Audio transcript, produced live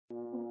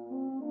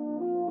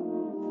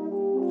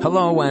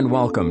Hello and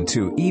welcome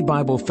to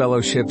E-Bible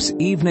Fellowship's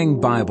Evening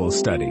Bible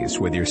Studies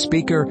with your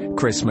speaker,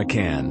 Chris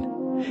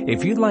McCann.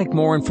 If you'd like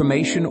more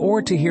information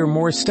or to hear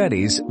more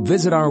studies,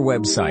 visit our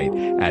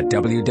website at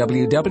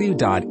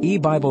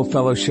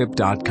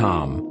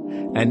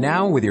www.ebiblefellowship.com. And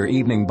now with your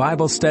evening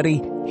Bible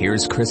study,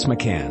 here's Chris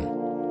McCann.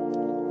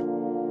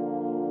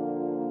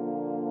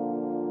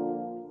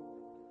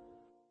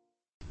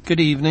 Good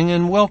evening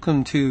and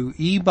welcome to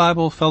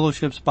E-Bible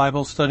Fellowship's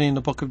Bible study in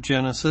the book of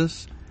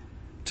Genesis.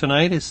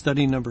 Tonight is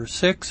study number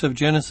 6 of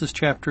Genesis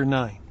chapter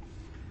 9.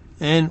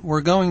 And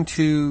we're going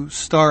to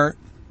start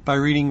by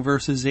reading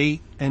verses 8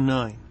 and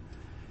 9.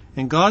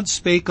 And God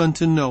spake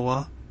unto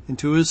Noah and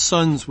to his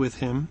sons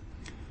with him,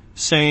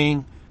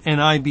 saying, And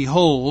I,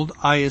 behold,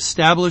 I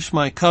establish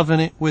my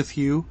covenant with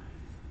you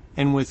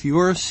and with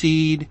your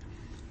seed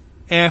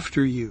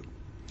after you.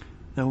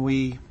 Now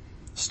we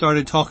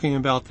started talking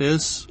about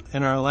this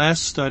in our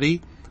last study.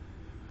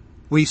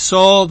 We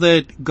saw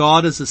that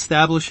God is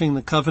establishing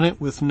the covenant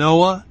with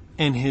Noah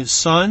and his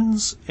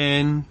sons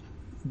and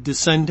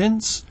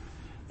descendants,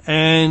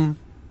 and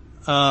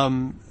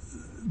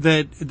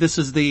that this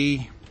is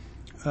the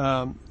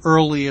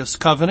earliest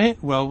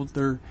covenant. Well,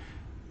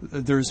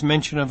 there's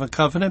mention of a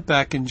covenant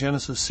back in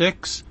Genesis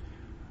 6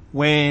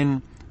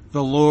 when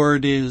the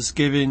Lord is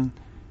giving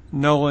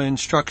Noah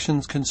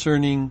instructions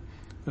concerning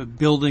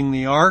building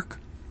the ark.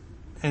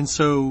 And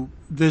so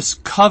this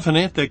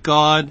covenant that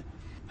God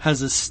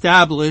has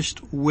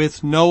established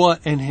with Noah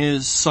and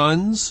his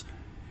sons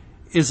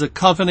is a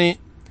covenant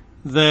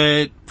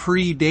that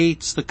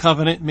predates the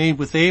covenant made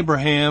with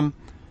Abraham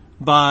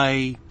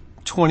by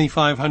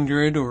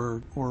 2,500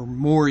 or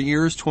more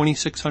years,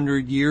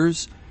 2,600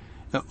 years,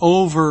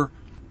 over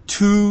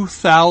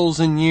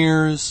 2,000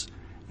 years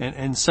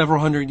and several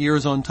hundred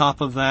years on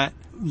top of that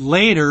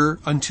later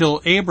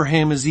until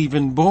Abraham is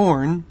even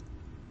born,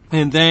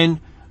 and then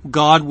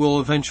God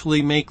will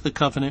eventually make the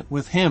covenant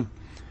with him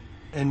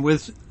and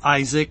with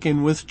Isaac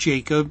and with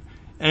Jacob.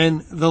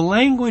 And the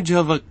language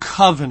of a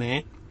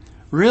covenant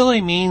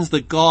really means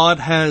that God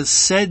has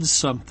said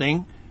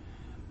something,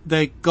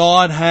 that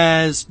God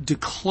has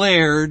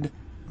declared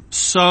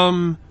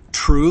some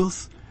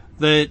truth,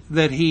 that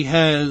he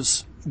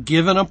has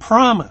given a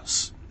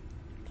promise.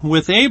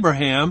 With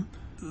Abraham,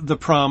 the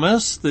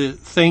promise, the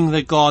thing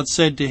that God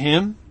said to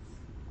him,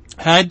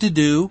 had to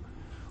do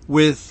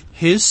with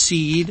his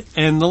seed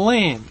and the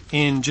land.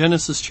 In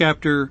Genesis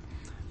chapter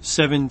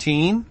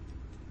 17,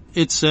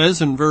 it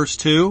says in verse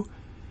 2,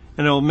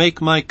 And I will make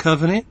my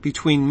covenant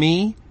between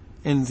me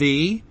and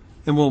thee,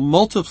 and will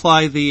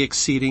multiply thee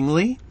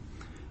exceedingly.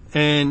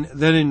 And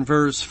then in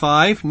verse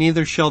 5,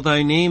 Neither shall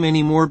thy name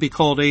any more be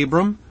called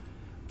Abram,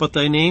 but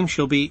thy name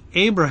shall be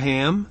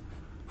Abraham,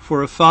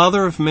 for a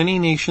father of many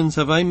nations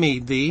have I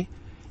made thee,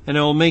 and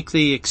I will make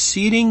thee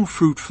exceeding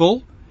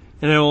fruitful,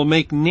 and I will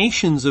make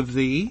nations of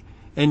thee,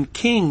 and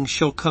kings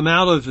shall come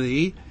out of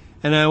thee,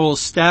 and I will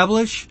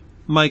establish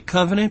my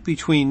covenant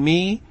between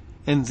me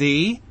and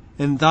thee,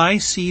 and thy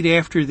seed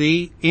after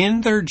thee in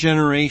their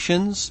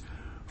generations,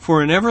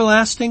 for an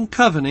everlasting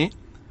covenant,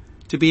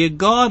 to be a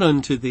God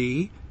unto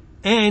thee,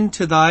 and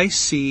to thy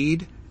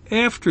seed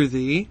after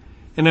thee,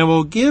 and I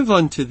will give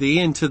unto thee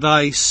and to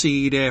thy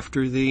seed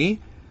after thee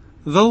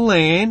the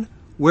land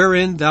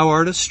wherein thou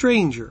art a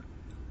stranger,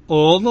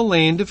 all the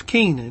land of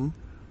Canaan,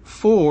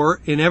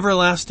 for an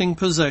everlasting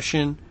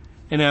possession,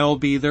 and I will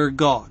be their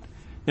God.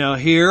 Now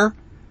here,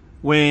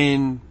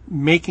 when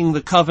making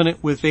the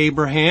covenant with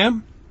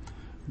Abraham,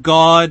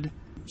 God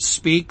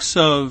speaks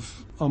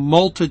of a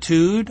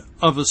multitude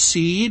of a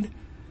seed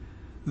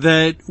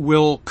that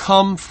will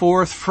come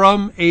forth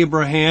from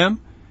Abraham.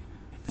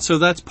 So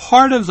that's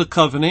part of the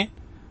covenant.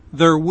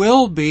 There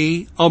will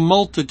be a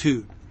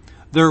multitude.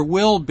 There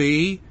will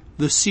be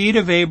the seed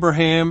of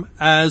Abraham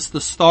as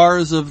the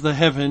stars of the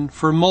heaven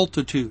for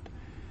multitude.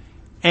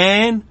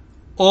 And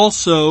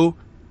also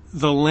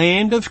the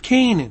land of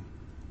Canaan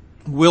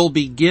will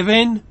be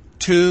given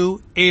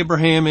to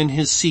Abraham and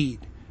his seed.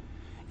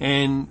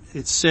 And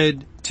it's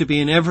said to be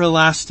an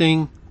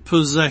everlasting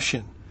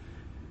possession.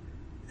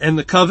 And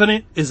the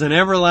covenant is an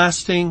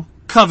everlasting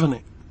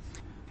covenant.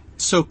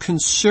 So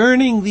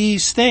concerning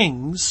these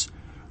things,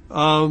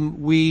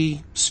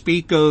 we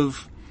speak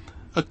of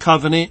a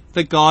covenant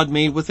that God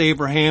made with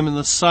Abraham, and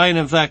the sign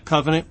of that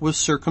covenant was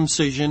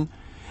circumcision.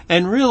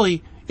 And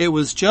really, it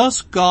was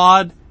just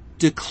God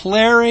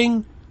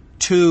declaring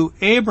to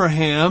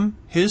Abraham,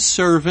 his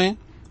servant,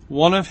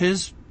 one of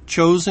his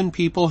chosen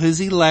people, his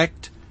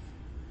elect,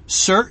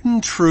 certain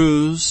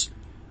truths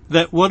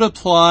that would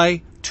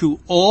apply to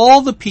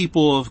all the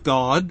people of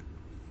God.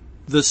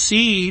 The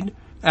seed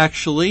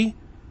actually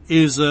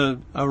is a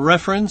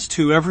reference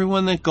to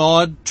everyone that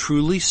God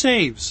truly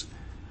saves.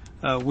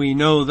 We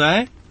know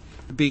that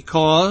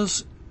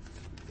because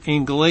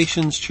in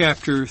Galatians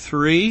chapter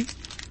 3,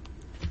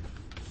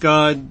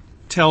 God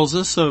tells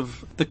us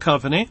of the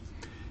covenant.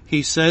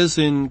 He says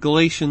in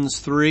Galatians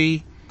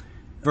 3,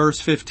 verse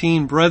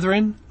 15,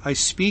 Brethren, I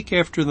speak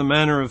after the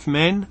manner of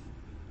men,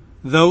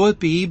 though it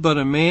be but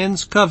a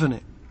man's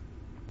covenant.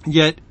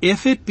 Yet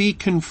if it be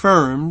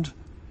confirmed,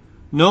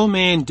 no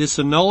man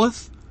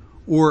disannulleth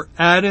or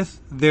addeth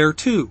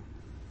thereto.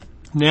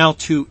 Now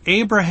to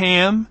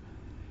Abraham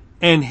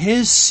and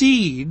his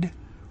seed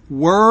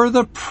were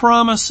the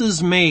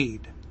promises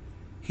made.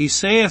 He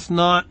saith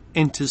not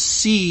unto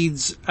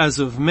seeds as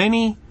of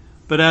many,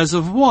 but as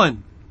of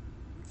one,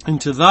 and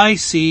to thy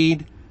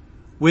seed,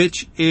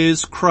 which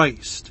is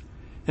Christ.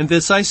 And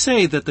this I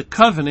say, that the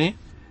covenant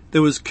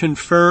that was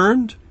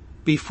confirmed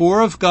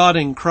before of God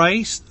in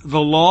Christ, the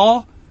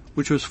law,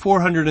 which was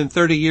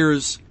 430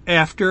 years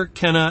after,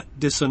 cannot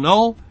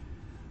disannul,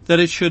 that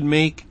it should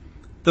make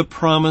the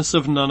promise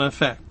of none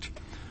effect.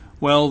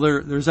 Well,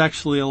 there's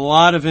actually a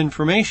lot of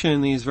information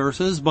in these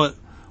verses, but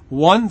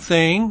one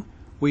thing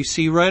we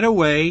see right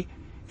away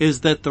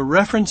is that the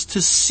reference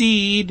to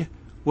seed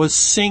was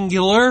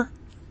singular,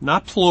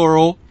 not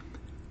plural,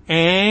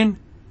 and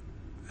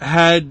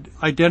had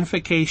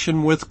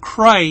identification with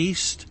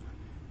Christ.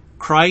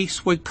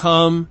 Christ would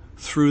come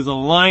through the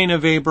line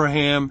of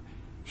Abraham.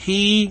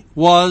 He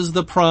was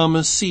the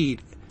promised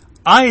seed.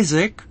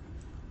 Isaac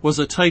was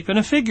a type and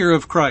a figure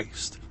of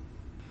Christ.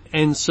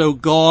 And so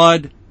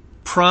God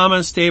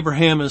promised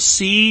Abraham a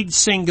seed,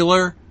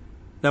 singular,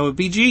 that would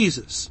be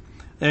Jesus.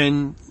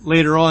 And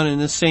later on in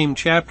this same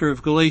chapter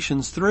of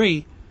Galatians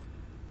 3,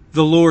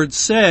 the Lord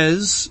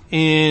says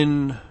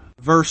in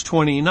verse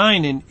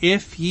 29, and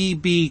if ye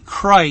be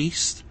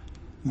Christ,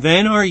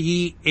 then are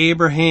ye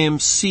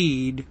Abraham's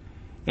seed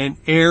and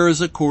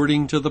heirs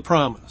according to the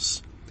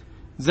promise.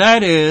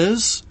 That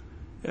is,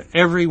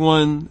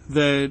 everyone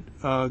that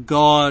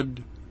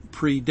God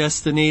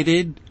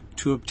predestinated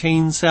to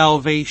obtain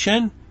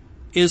salvation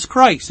is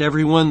Christ.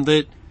 Everyone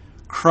that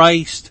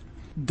Christ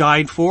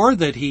died for,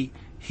 that he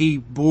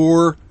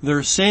bore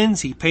their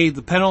sins, he paid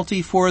the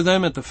penalty for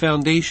them at the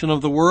foundation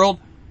of the world.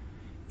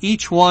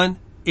 Each one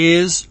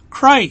is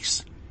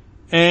Christ,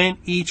 and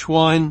each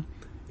one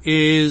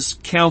is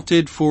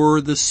counted for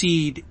the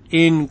seed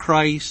in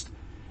Christ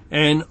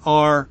and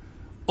are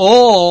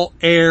all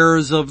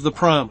heirs of the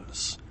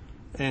promise.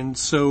 And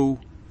so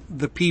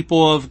the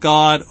people of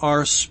God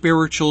are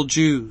spiritual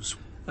Jews.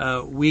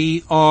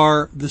 We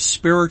are the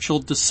spiritual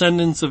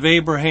descendants of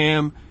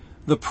Abraham.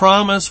 The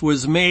promise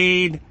was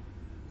made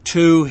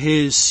to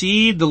his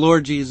seed, the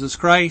Lord Jesus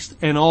Christ,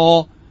 and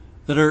all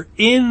that are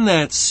in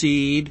that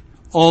seed,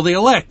 all the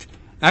elect.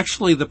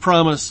 Actually, the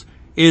promise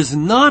is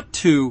not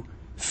to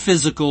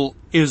physical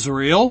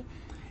Israel.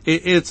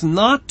 It's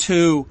not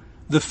to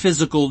the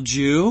physical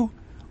Jew,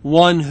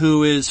 one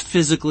who is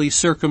physically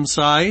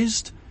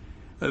circumcised,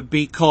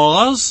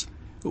 because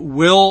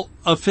will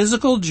a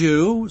physical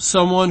Jew,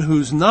 someone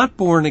who's not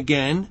born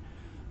again,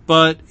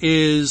 but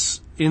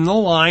is in the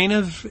line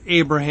of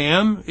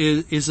Abraham,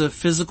 is a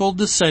physical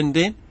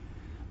descendant,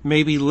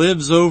 maybe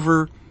lives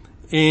over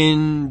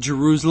in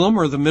Jerusalem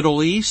or the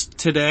Middle East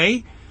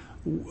today,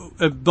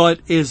 but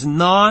is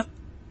not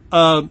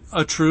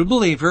a true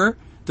believer,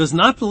 does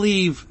not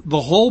believe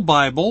the whole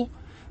Bible,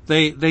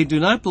 they do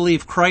not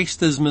believe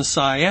Christ is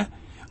Messiah,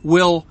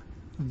 will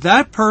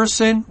that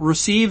person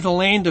receive the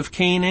land of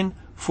Canaan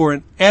for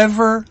an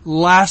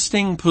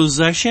everlasting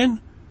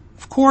possession?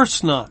 Of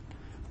course not.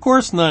 Of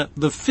course not.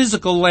 The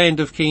physical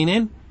land of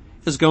Canaan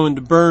is going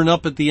to burn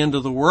up at the end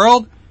of the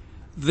world.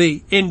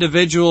 The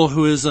individual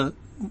who is a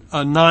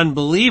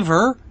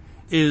non-believer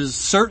is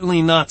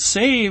certainly not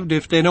saved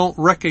if they don't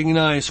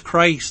recognize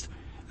Christ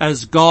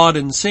as God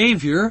and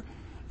Savior,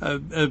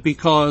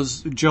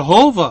 because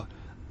Jehovah,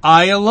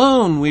 I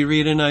alone, we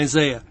read in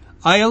Isaiah,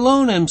 I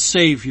alone am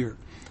Savior,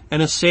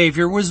 and a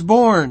Savior was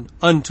born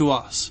unto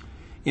us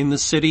in the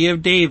city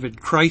of David,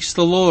 Christ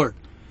the Lord.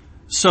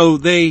 So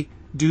they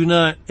do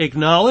not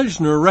acknowledge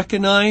nor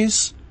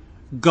recognize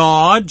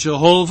God,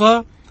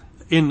 Jehovah,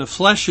 in the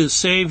flesh as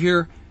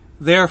Savior.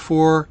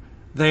 Therefore,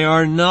 they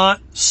are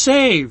not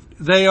saved.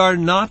 They are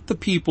not the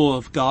people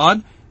of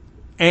God.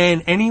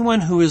 And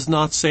anyone who is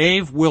not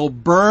saved will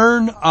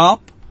burn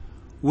up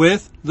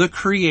with the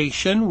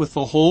creation, with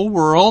the whole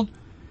world.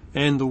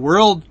 And the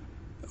world,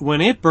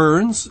 when it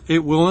burns,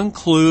 it will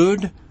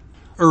include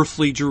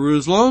earthly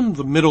Jerusalem,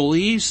 the Middle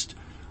East,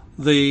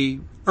 the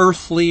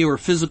earthly or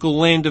physical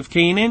land of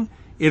Canaan.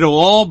 It'll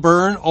all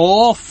burn.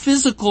 All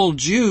physical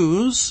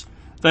Jews,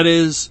 that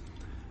is,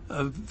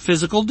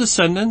 physical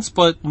descendants,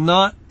 but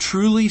not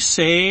truly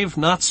saved,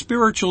 not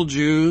spiritual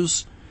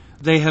Jews,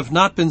 they have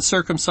not been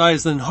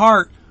circumcised in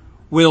heart,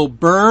 will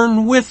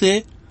burn with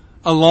it,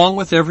 along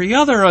with every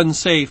other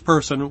unsaved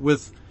person,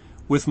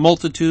 with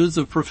multitudes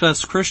of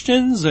professed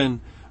Christians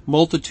and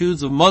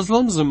multitudes of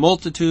Muslims and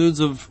multitudes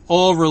of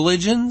all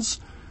religions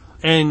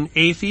and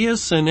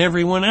atheists and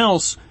everyone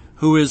else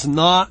who is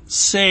not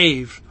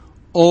saved.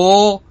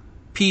 All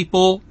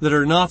people that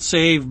are not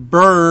saved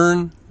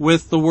burn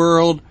with the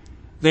world.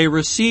 They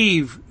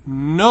receive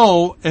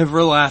no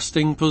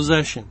everlasting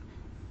possession.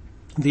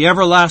 The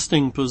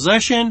everlasting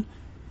possession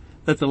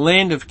that the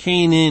land of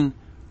Canaan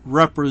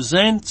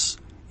represents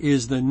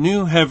is the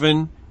new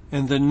heaven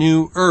and the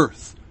new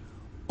earth.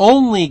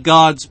 Only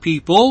God's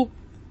people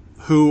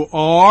who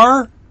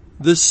are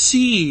the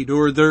seed,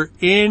 or they're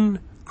in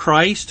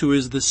Christ, who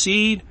is the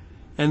seed,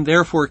 and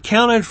therefore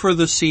counted for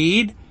the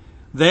seed.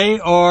 They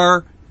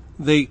are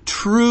the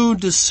true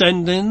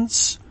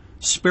descendants,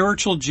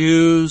 spiritual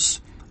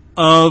Jews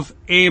of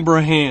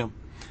Abraham.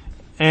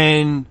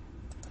 And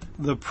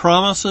the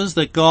promises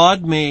that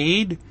God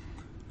made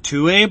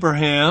to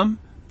Abraham,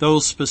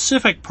 those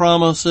specific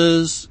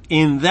promises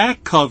in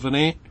that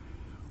covenant,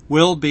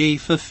 will be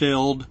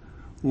fulfilled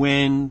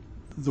when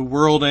the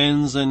world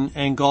ends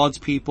and God's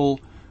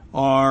people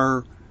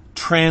are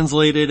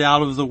translated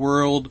out of the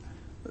world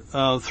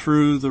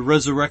through the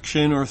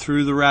resurrection or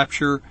through the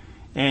rapture,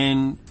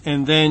 and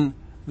then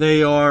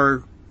they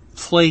are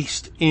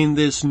placed in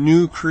this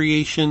new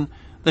creation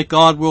that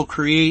God will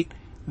create.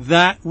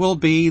 That will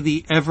be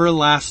the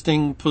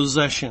everlasting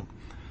possession,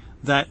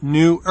 that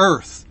new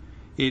earth.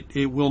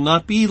 It will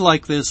not be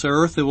like this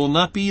earth. It will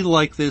not be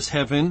like this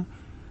heaven.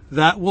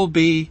 That will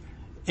be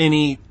an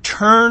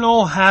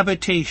eternal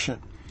habitation.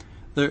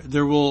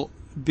 There will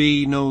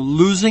be no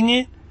losing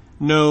it,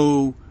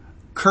 no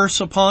curse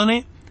upon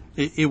it.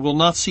 It will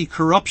not see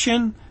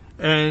corruption,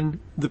 and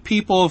the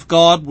people of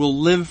God will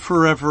live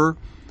forever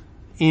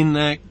in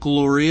that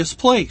glorious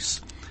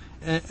place.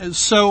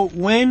 So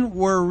when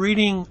we're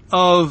reading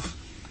of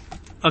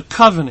a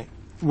covenant,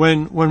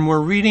 when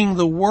we're reading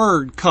the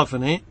word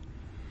covenant,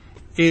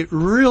 it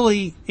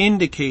really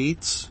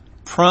indicates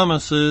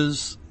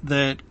promises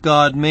that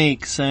God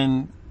makes,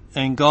 and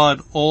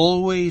God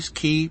always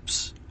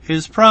keeps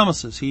His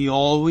promises. He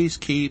always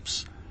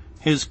keeps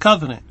His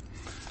covenant.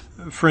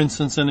 For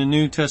instance, in the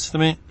New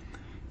Testament,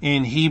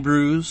 in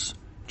Hebrews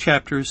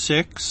chapter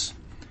 6,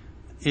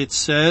 it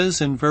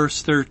says in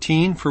verse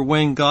 13, "For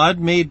when God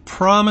made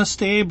promise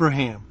to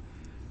Abraham,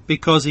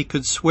 because he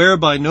could swear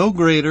by no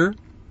greater,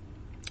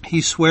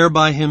 he sware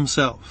by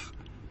himself,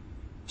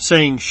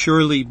 saying,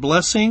 Surely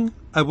blessing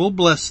I will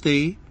bless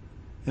thee,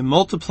 and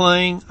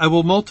multiplying I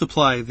will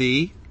multiply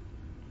thee.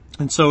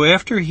 And so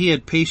after he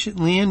had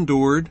patiently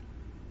endured,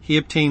 he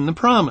obtained the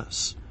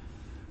promise.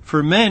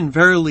 For men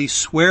verily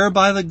swear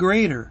by the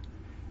greater,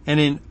 and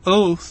an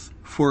oath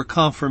for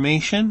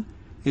confirmation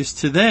is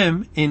to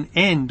them an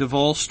end of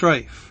all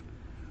strife,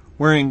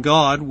 wherein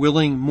God,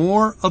 willing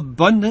more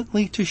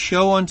abundantly to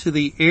show unto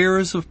the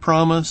heirs of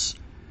promise,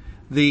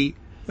 we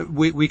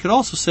could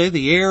also say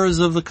the heirs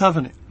of the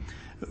covenant,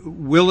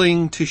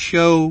 willing to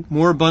show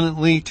more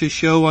abundantly to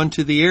show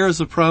unto the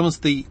heirs of promise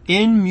the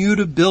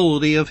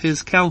immutability of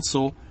his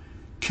counsel,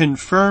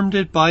 confirmed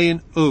it by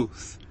an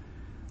oath,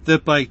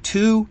 that by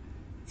two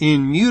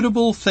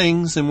immutable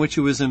things in which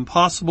it was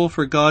impossible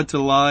for God to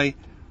lie,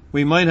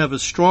 we might have a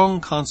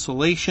strong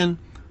consolation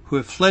who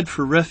have fled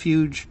for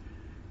refuge,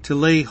 to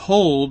lay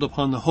hold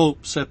upon the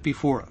hope set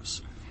before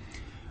us."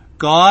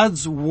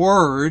 God's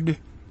word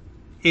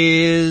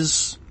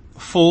is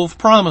full of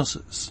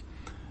promises.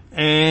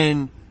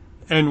 And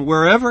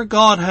wherever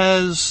God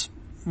has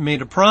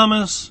made a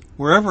promise,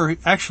 wherever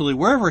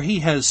he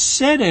has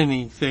said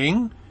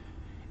anything,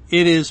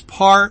 it is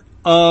part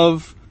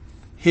of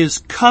his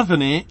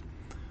covenant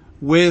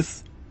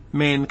with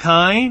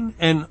mankind,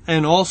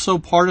 and also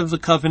part of the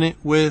covenant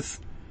with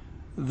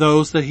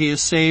those that he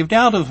has saved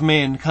out of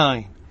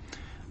mankind.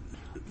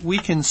 We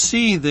can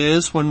see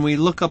this when we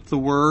look up the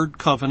word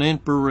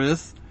covenant,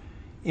 berith,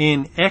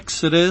 in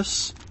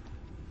Exodus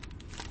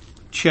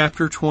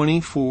chapter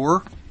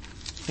 24,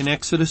 in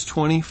Exodus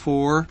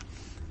 24,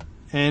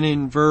 and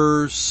in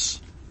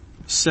verse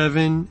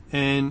 7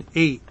 and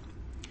 8.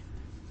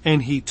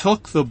 "And he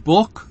took the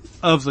book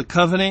of the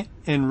covenant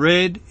and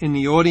read in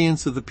the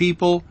audience of the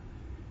people,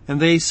 and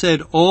they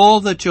said,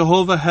 All that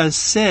Jehovah has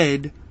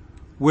said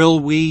will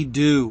we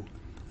do,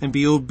 and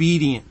be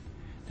obedient."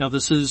 Now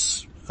this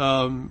is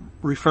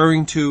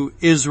referring to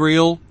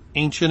Israel,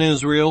 ancient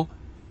Israel.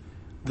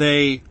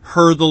 They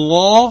heard the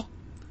law,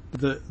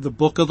 the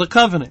book of the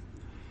covenant,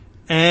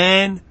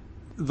 and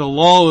the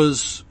law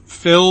is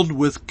filled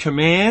with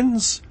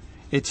commands.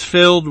 It's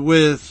filled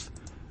with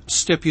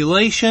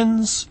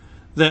stipulations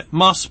that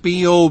must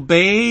be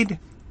obeyed.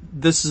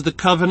 This is the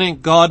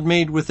covenant God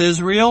made with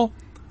Israel.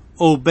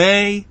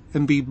 Obey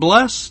and be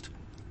blessed.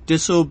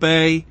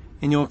 Disobey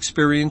and you'll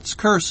experience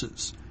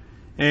curses.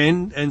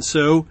 And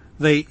so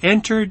they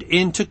entered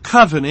into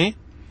covenant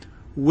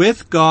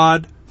with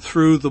God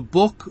through the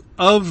book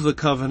of the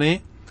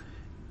covenant,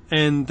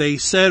 and they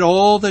said,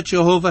 All that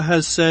Jehovah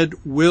has said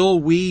will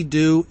we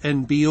do,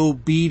 and be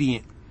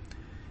obedient.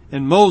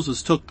 And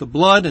Moses took the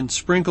blood and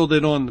sprinkled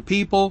it on the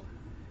people,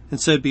 and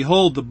said,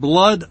 Behold, the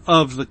blood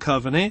of the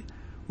covenant,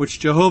 which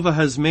Jehovah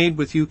has made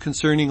with you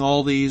concerning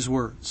all these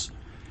words.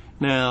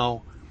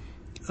 Now,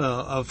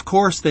 of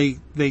course they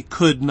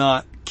could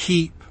not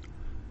keep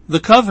the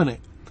covenant.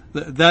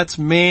 That's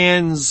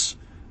man's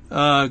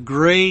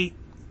great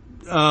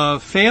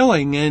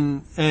failing,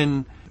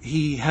 and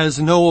he has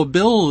no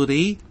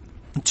ability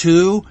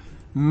to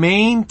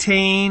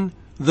maintain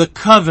the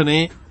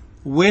covenant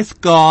with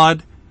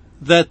God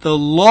that the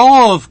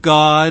law of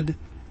God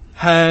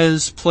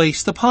has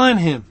placed upon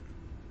him.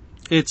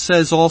 It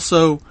says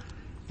also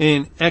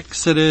in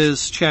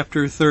Exodus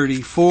chapter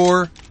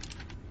 34,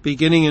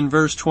 beginning in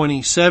verse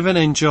 27,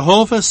 And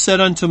Jehovah said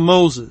unto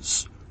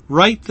Moses,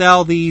 write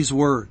thou these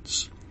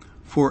words,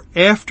 for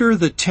after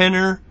the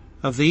tenor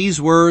of these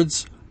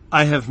words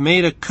I have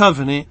made a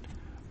covenant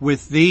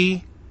with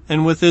thee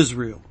and with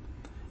Israel.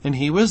 And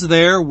he was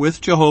there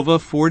with Jehovah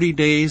 40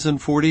 days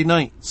and 40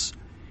 nights.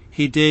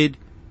 He did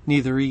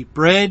neither eat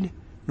bread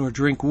nor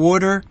drink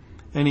water,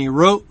 and he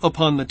wrote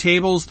upon the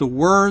tables the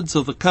words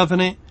of the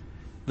covenant,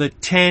 the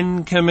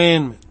 10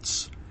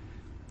 Commandments.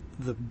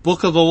 The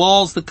book of the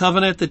law is the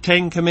covenant, the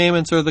 10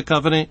 Commandments are the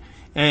covenant,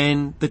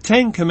 and the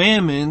 10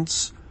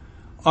 Commandments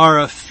are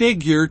a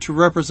figure to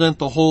represent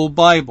the whole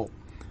Bible,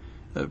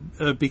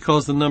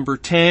 because the number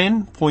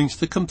 10 points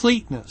to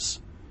completeness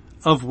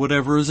of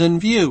whatever is in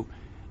view.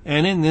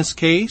 And in this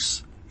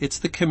case, it's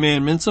the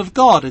commandments of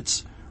God.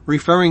 It's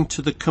referring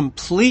to the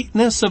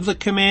completeness of the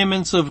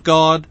commandments of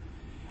God,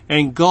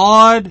 and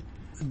God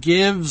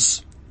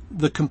gives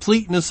the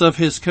completeness of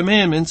his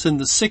commandments in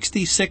the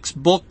 66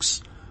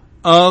 books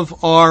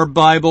of our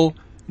Bible,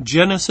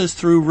 Genesis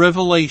through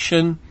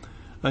Revelation,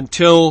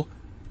 until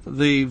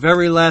the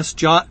very last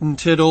jot and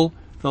tittle.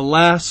 The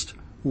last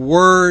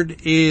word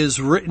is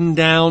written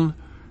down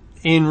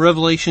in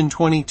Revelation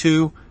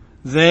 22.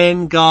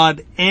 Then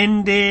God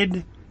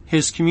ended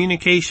his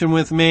communication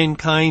with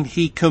mankind.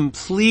 He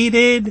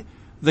completed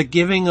the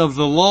giving of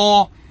the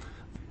law.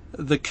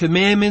 The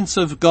commandments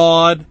of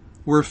God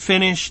were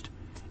finished,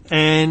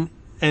 and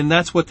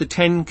that's what the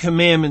 10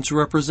 Commandments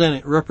represent.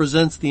 It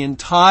represents the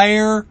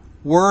entire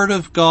Word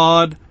of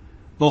God,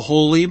 the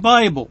Holy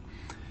Bible.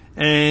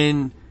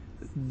 And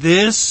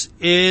this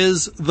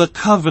is the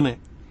covenant.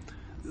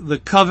 The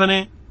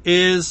covenant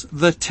is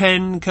the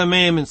 10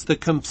 Commandments, the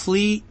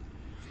complete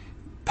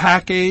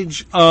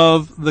package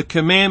of the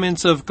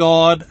commandments of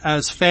God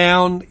as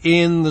found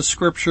in the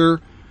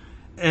Scripture.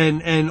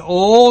 And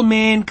all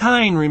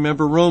mankind,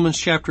 remember Romans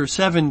chapter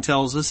 7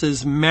 tells us,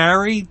 is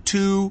married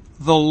to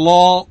the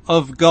law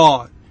of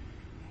God.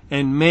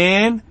 And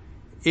man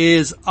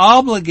is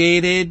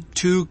obligated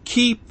to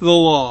keep the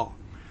law,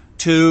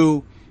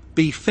 to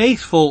be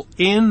faithful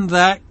in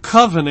that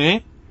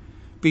covenant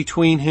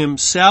between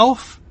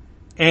himself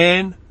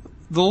and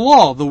the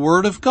law, the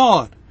Word of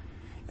God.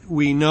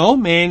 We know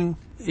man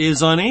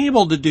is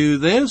unable to do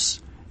this,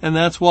 and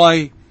that's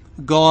why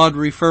God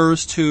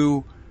refers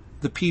to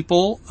the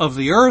people of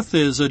the earth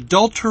as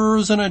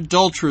adulterers and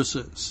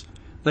adulteresses.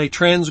 They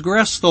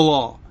transgress the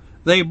law.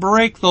 They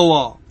break the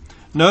law.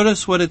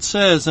 Notice what it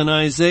says in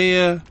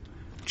Isaiah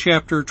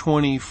chapter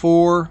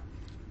 24,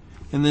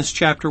 in this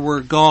chapter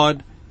where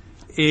God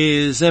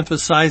is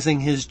emphasizing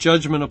his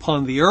judgment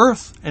upon the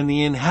earth and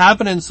the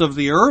inhabitants of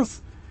the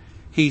earth.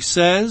 He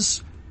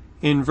says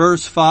in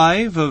verse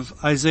 5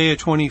 of Isaiah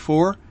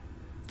 24,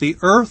 the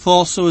earth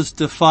also is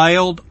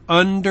defiled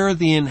under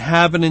the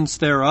inhabitants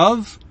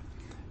thereof,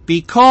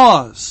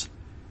 because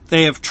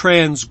they have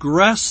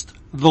transgressed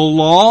the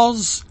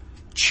laws,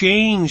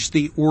 changed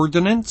the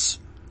ordinance,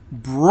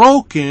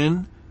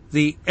 broken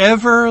the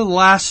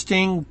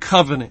everlasting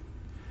covenant.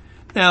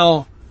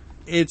 Now,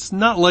 it's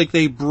not like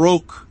they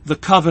broke the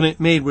covenant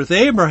made with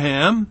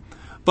Abraham,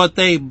 but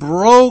they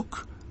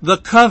broke the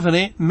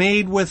covenant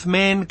made with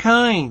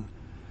mankind.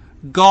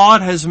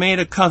 God has made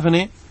a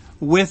covenant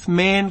with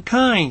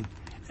mankind.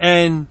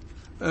 And,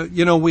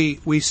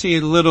 we see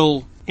a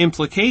little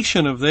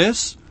implication of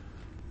this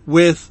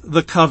with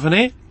the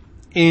covenant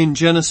in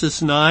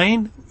Genesis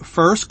 9.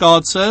 First,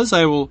 God says,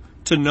 to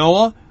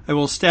Noah, I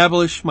will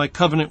establish my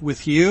covenant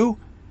with you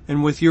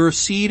and with your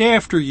seed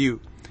after you.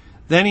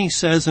 Then he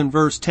says in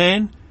verse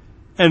 10,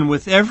 and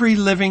with every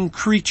living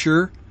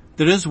creature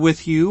that is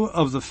with you,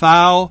 of the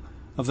fowl,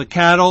 of the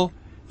cattle,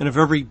 and of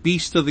every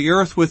beast of the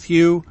earth with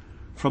you,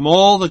 from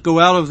all that go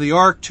out of the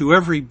ark to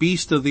every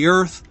beast of the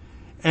earth,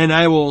 and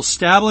I will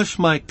establish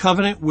my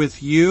covenant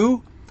with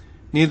you.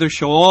 Neither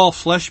shall all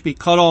flesh be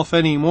cut off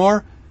any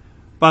more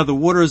by the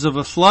waters of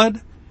a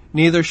flood,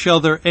 neither shall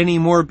there any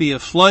more be a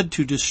flood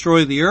to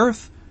destroy the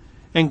earth.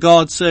 And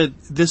God said,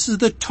 this is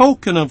the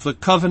token of the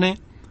covenant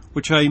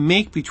which I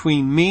make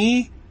between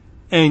me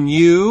and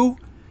you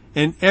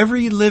and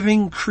every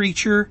living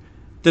creature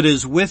that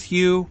is with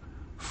you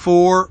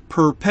for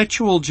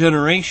perpetual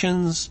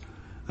generations.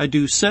 I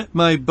do set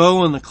my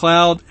bow in the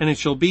cloud, and it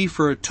shall be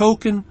for a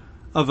token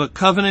of a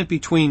covenant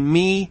between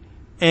me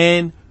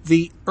and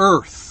the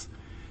earth.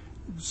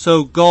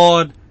 So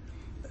God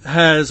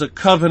has a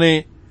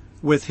covenant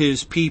with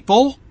his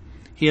people.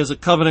 He has a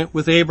covenant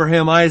with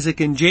Abraham, Isaac,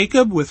 and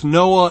Jacob, with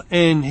Noah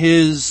and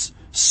his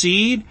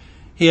seed.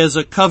 He has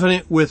a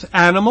covenant with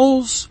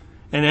animals,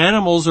 and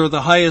animals are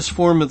the highest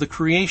form of the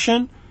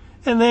creation.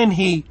 And then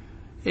he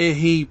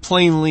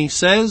plainly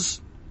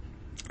says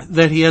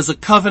that he has a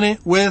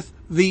covenant with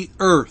the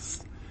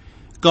earth.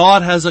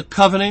 God has a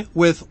covenant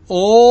with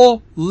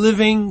all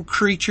living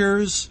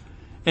creatures,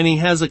 and he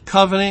has a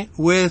covenant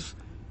with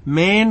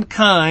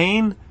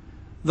mankind,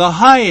 the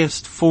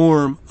highest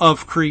form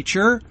of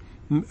creature,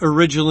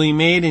 originally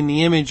made in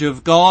the image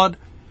of God,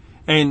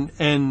 and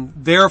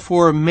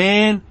therefore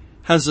man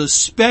has a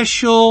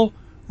special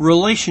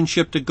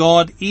relationship to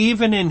God.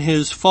 Even in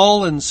his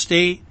fallen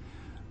state,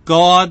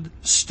 God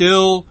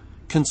still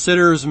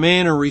considers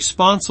man a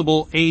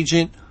responsible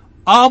agent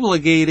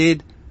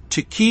obligated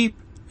to keep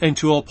and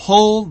to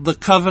uphold the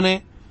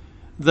covenant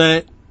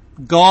that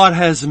God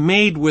has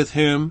made with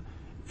him,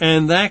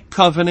 and that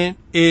covenant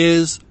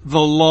is the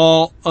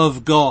law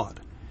of God.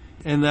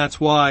 And that's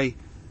why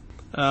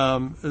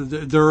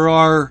there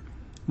are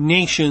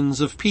nations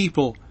of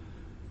people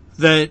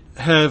that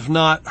have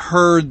not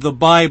heard the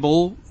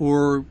Bible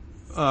or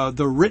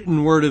the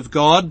written word of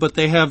God, but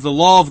they have the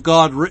law of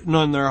God written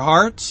on their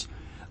hearts.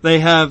 They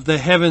have the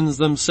heavens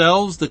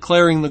themselves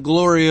declaring the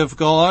glory of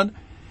God,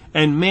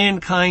 and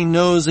mankind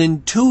knows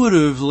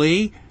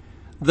intuitively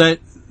that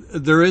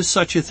there is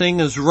such a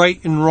thing as right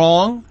and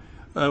wrong,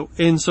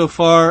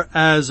 insofar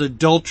as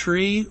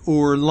adultery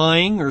or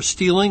lying or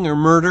stealing or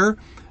murder.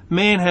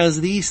 Man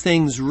has these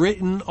things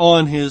written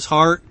on his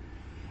heart,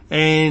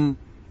 and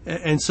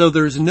so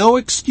there's no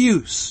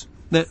excuse.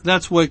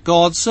 That's what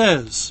God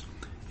says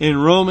in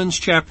Romans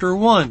chapter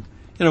 1.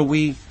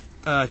 We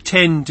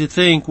tend to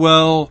think,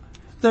 well,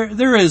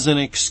 there is an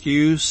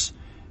excuse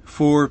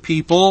for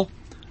people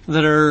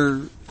that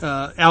are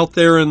out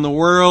there in the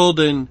world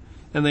and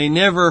they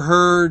never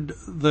heard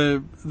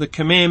the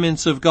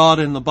commandments of God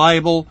in the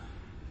Bible,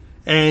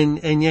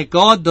 and yet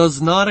God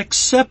does not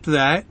accept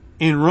that.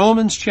 In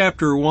Romans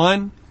chapter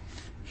 1,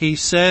 he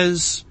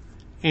says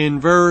in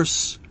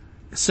verse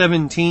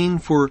 17,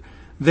 "For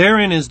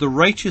therein is the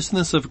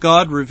righteousness of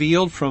God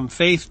revealed from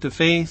faith to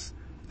faith,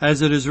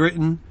 as it is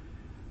written,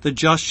 the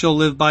just shall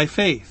live by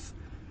faith.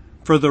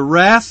 For the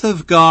wrath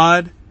of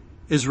God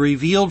is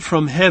revealed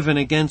from heaven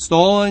against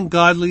all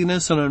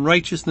ungodliness and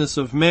unrighteousness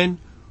of men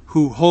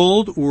who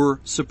hold or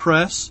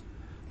suppress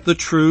the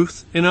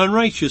truth in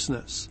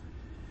unrighteousness.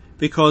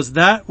 Because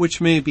that which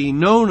may be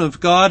known of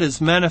God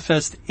is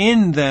manifest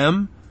in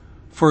them,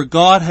 for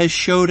God has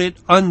showed it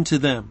unto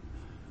them.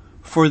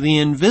 For the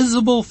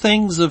invisible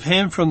things of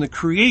him from the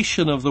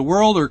creation of the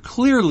world are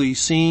clearly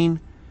seen,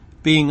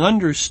 being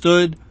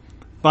understood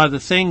by the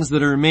things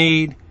that are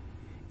made,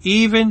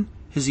 even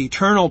his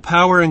eternal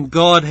power and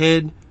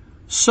Godhead,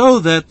 so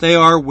that they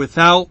are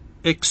without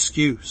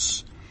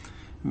excuse."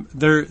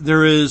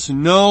 There is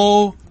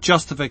no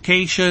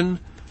justification,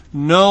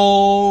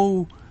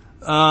 no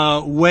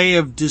way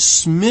of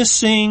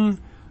dismissing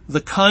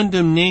the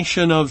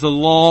condemnation of the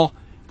law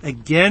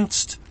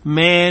against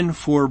man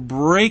for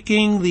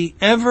breaking the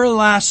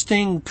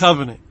everlasting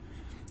covenant.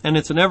 And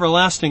it's an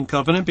everlasting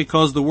covenant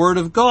because the word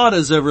of God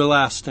is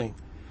everlasting.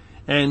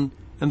 And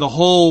the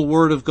whole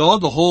word of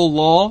God, the whole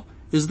law,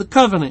 is the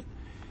covenant.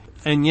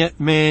 And yet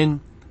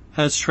man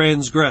has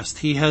transgressed.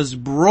 He has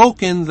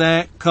broken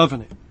that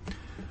covenant.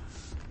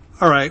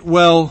 All right,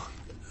 well,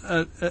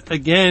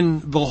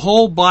 again, the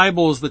whole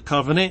Bible is the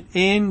covenant.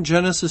 In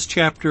Genesis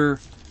chapter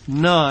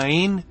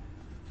 9,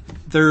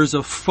 there's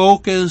a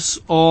focus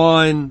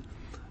on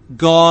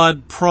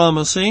God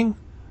promising,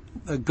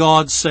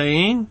 God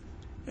saying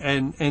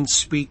and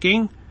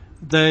speaking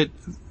that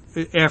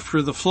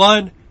after the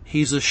flood,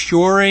 he's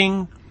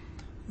assuring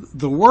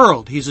the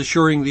world, he's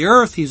assuring the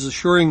earth, he's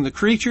assuring the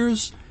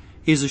creatures,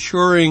 he's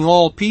assuring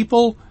all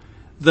people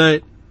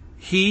that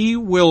he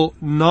will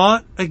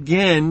not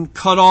again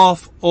cut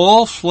off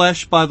all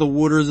flesh by the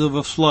waters of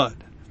a flood.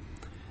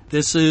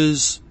 This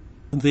is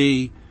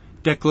the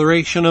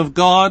declaration of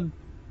God.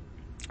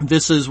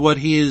 This is what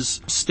he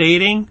is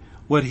stating,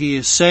 what he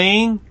is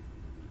saying.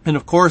 And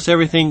of course,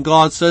 everything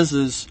God says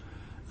is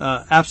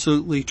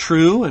absolutely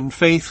true and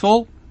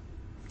faithful.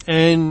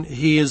 And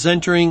he is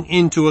entering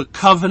into a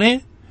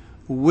covenant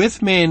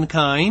with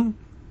mankind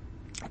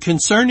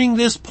concerning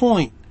this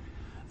point.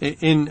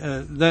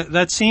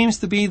 That seems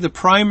to be the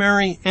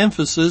primary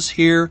emphasis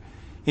here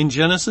in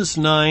Genesis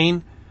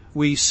 9.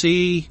 We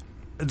see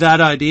that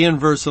idea in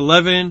verse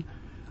 11.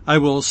 "I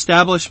will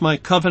establish my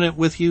covenant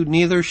with you,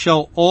 neither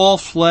shall all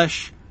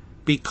flesh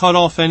be cut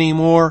off any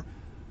more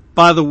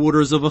by the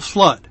waters of a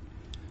flood."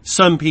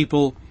 Some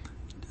people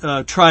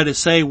try to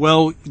say,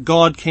 well,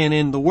 God can't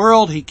end the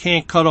world. He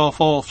can't cut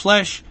off all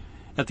flesh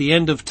at the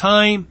end of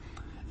time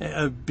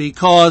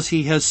because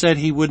he has said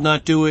he would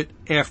not do it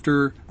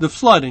after the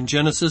flood in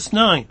Genesis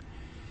 9.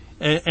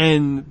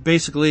 And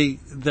basically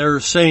they're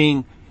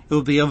saying it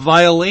would be a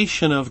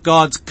violation of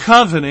God's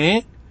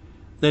covenant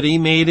that he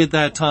made at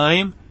that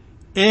time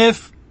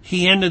if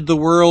he ended the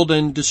world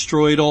and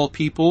destroyed all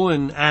people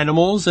and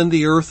animals and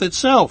the earth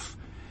itself.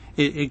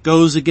 It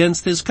goes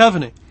against his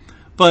covenant.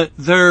 But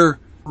they're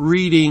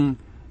reading,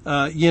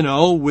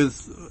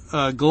 with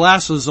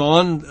glasses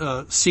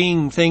on,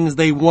 seeing things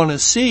they want to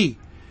see.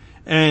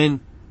 And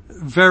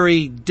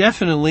very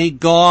definitely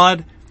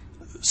God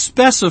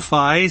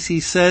specifies, he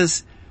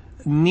says,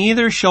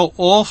 neither shall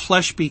all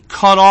flesh be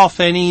cut off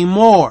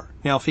anymore.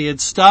 Now if he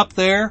had stopped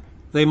there,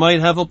 they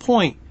might have a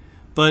point.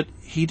 But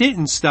he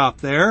didn't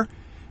stop there.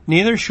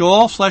 Neither shall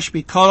all flesh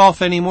be cut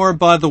off anymore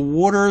by the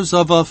waters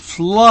of a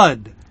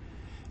flood.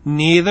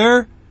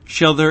 Neither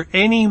shall there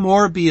any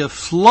more be a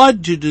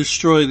flood to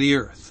destroy the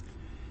earth.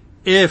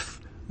 If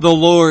the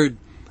Lord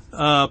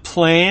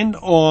planned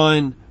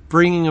on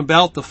bringing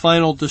about the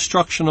final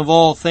destruction of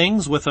all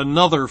things with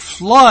another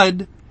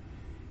flood,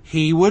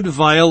 he would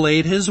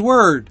violate his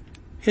word,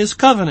 his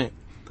covenant.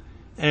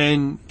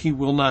 And he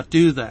will not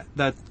do that.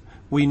 That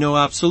we know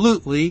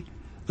absolutely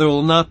there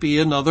will not be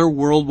another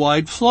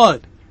worldwide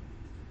flood.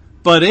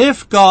 But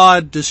if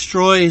God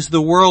destroys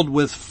the world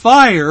with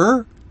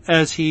fire,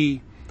 as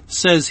he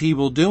says he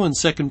will do in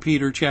 2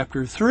 Peter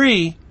chapter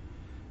 3,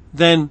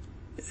 then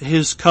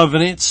his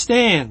covenant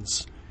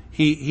stands.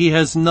 He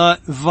has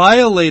not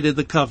violated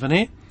the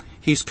covenant.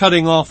 He's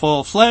cutting off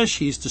all flesh.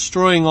 He's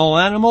destroying all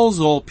animals,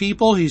 all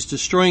people. He's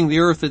destroying the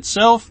earth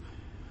itself,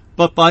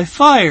 but by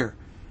fire.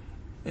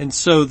 And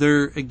so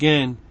there,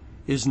 again,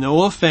 is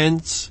no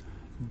offense.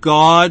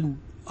 God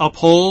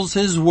upholds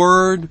his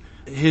word,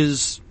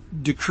 his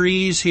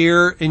decrees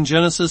here in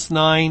Genesis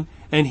 9,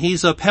 and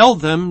he's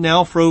upheld them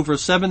now for over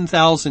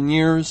 7,000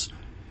 years.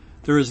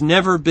 There has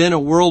never been a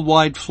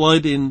worldwide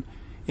flood in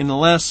the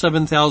last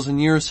 7,000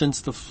 years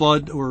since the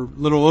flood, or a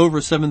little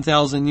over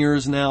 7,000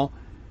 years now,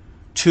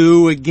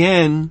 to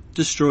again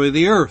destroy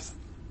the earth.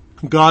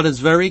 God is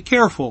very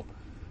careful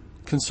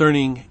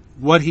concerning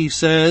what he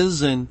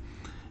says, and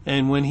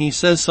when he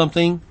says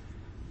something,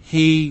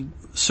 he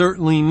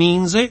certainly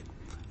means it,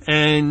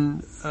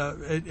 and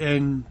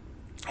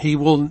he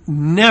will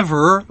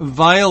never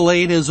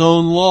violate his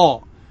own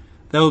law.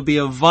 That would be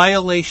a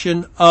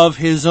violation of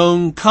his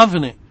own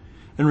covenant.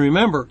 And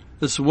remember,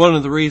 this is one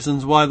of the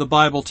reasons why the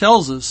Bible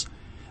tells us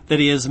that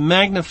he has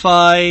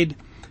magnified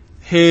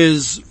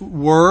his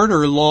word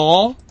or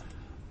law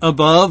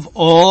above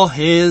all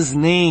his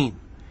name.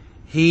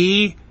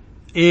 He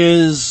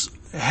is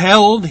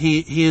held,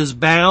 he is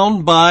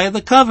bound by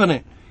the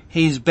covenant.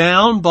 He's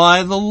bound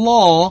by the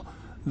law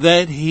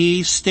that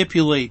he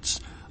stipulates.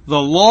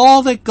 The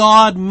law that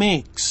God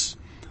makes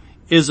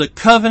is a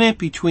covenant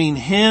between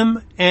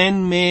him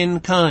and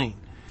mankind.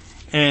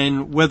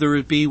 And whether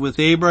it be with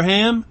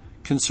Abraham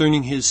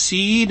concerning his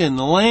seed and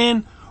the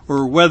land,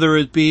 or whether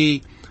it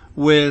be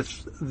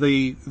with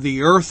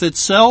the earth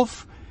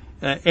itself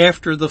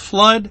after the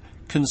flood,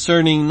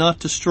 concerning not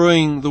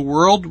destroying the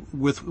world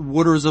with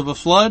waters of a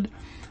flood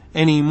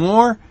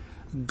anymore,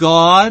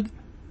 God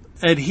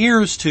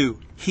adheres to,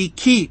 he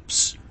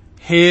keeps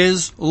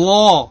his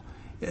law.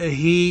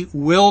 He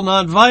will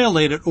not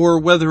violate it. Or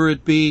whether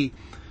it be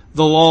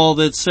the law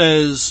that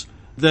says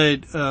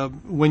that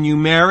when you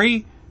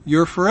marry,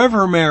 you're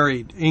forever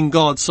married in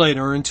God's sight,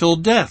 or until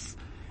death.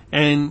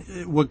 And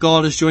what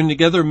God has joined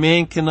together,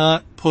 man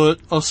cannot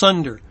put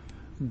asunder.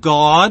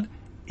 God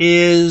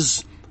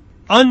is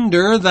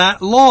under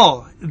that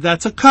law.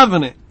 That's a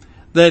covenant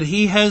that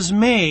he has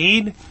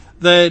made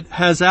that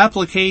has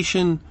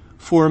application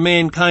for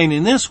mankind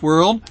in this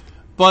world,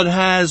 but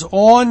has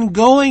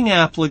ongoing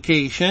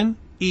application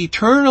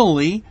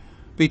eternally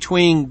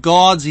between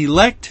God's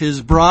elect,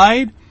 his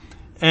bride,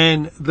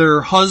 and their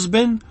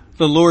husband,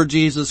 the Lord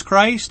Jesus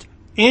Christ,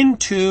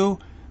 into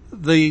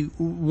the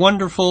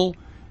wonderful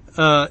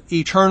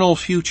eternal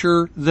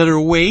future that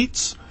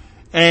awaits,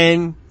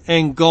 and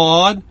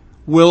God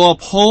will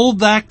uphold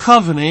that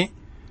covenant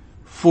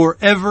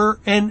forever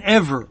and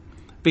ever,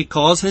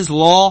 because his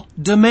law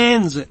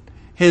demands it.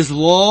 His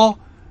law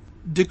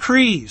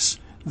decrees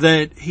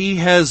that he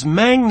has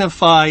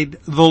magnified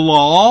the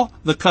law,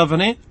 the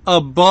covenant,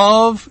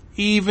 above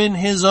even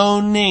his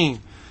own name.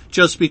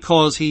 Just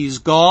because he's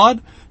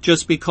God,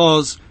 just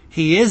because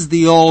he is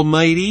the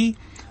Almighty,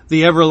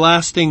 the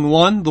everlasting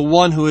one, the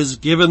one who has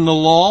given the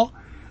law,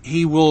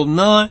 he will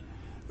not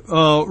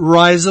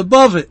rise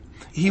above it.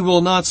 He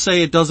will not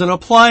say it doesn't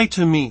apply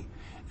to me.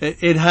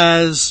 It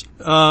has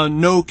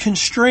no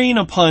constraint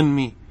upon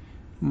me.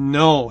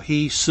 No,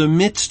 he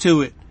submits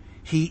to it.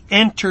 He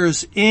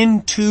enters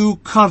into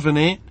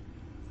covenant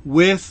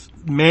with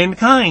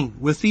mankind,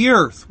 with the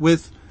earth,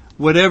 with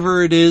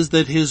whatever it is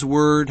that his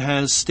word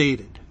has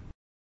stated.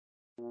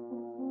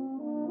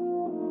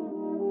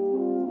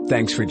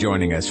 Thanks for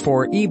joining us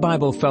for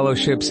E-Bible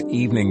Fellowship's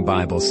Evening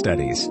Bible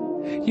Studies.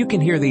 You can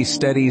hear these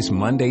studies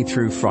Monday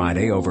through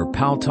Friday over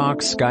Paltalk,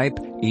 Skype,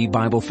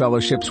 E-Bible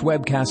Fellowship's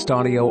webcast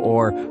audio,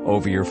 or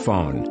over your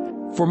phone.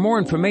 For more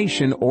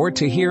information or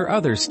to hear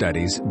other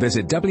studies,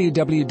 visit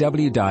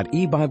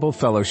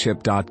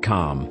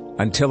www.ebiblefellowship.com.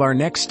 Until our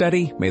next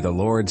study, may the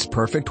Lord's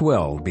perfect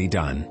will be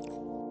done.